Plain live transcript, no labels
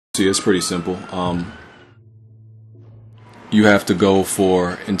See, it's pretty simple. You have to go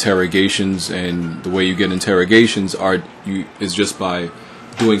for interrogations, and the way you get interrogations is just by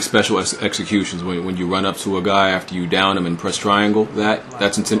doing special executions. When you run up to a guy after you down him and press triangle, that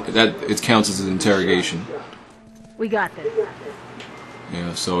it counts as an interrogation. We got this.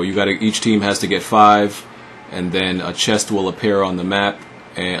 Yeah. So each team has to get 5, and then a chest will appear on the map,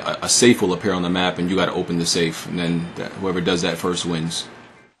 and a safe will appear on the map, and you got to open the safe, and then whoever does that first wins.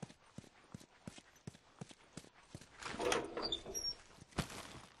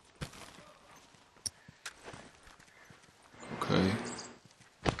 Okay.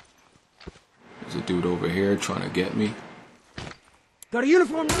 There's a dude over here trying to get me. Got a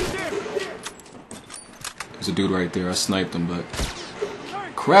uniform right there. There's a dude right there. I sniped him, but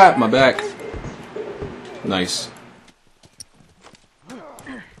crap, my back. Nice.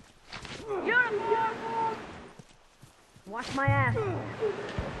 Watch my ass.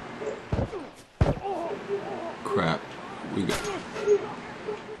 Crap. We got.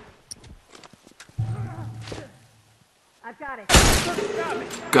 I've got it.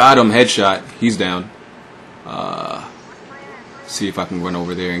 Got him. Headshot. He's down. See if I can run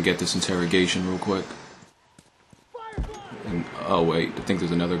over there and get this interrogation real quick. And, oh wait, I think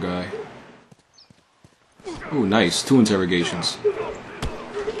there's another guy. Oh, nice. 2 interrogations.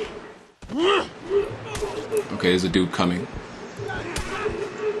 Okay, there's a dude coming.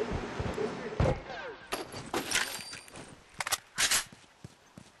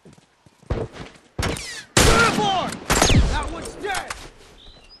 That one's dead.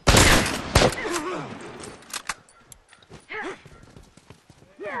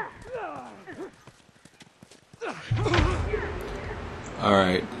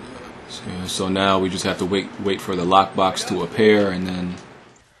 Alright. So now we just have to wait for the lockbox to appear, and then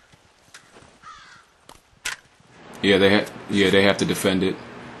they have to defend it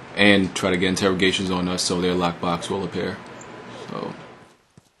and try to get interrogations on us, so their lockbox will appear. So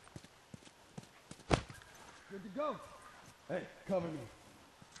Good to go. Hey, cover me.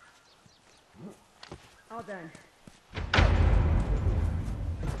 All done.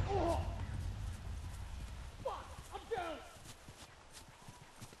 Oh. Fuck, I'm down.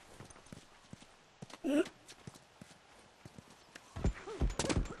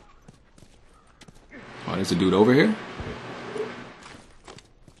 oh, there's a dude over here.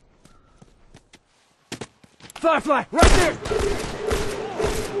 Firefly, right there.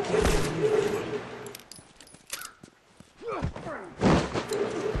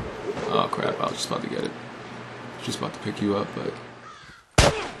 Oh crap, I was just about to get it. Just about to pick you up, but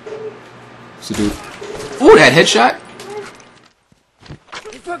it's a dude. Ooh, that headshot!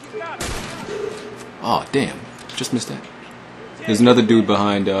 Oh damn, just missed that. There's another dude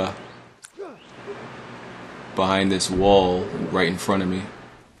behind this wall right in front of me.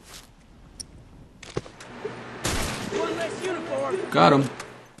 One less uniform. Got him.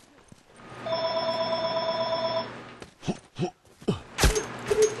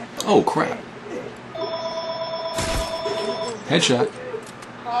 Oh crap. Headshot.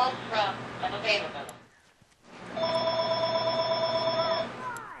 Call from unavailable.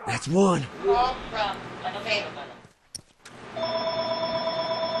 That's one. Call from unavailable.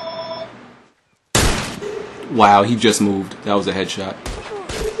 Wow, he just moved. That was a headshot.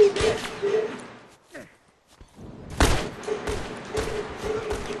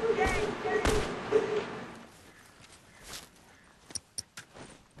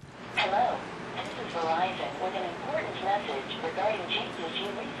 Hello, this is Verizon with an important message regarding changes you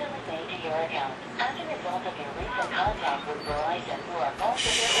recently made to your account. As a result of your recent contact with Verizon, who are also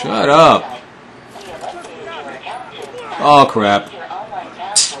Shut up. we have updated your account to Oh crap. your online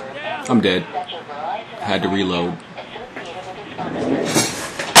password and I'm dead. set your Verizon Had to reload. associated with this phone number.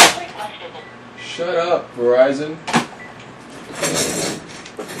 If requested, Shut up, Verizon.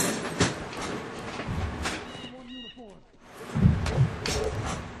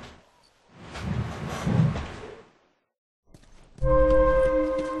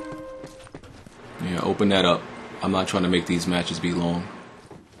 Yeah, open that up. I'm not trying to make these matches be long.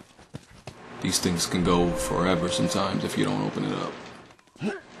 These things can go forever sometimes if you don't open it up.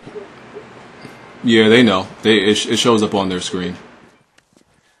 Yeah, they know. It shows up on their screen.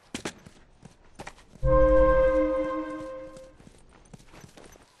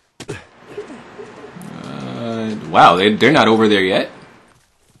 Wow, they're not over there yet?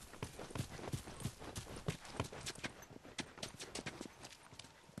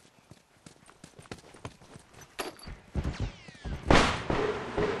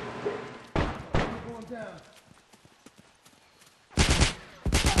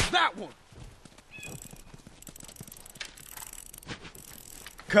 That one.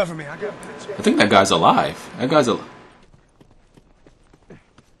 Cover me. I got. I think that guy's alive. That guy's alive.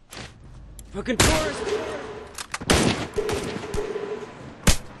 Fucking tourist.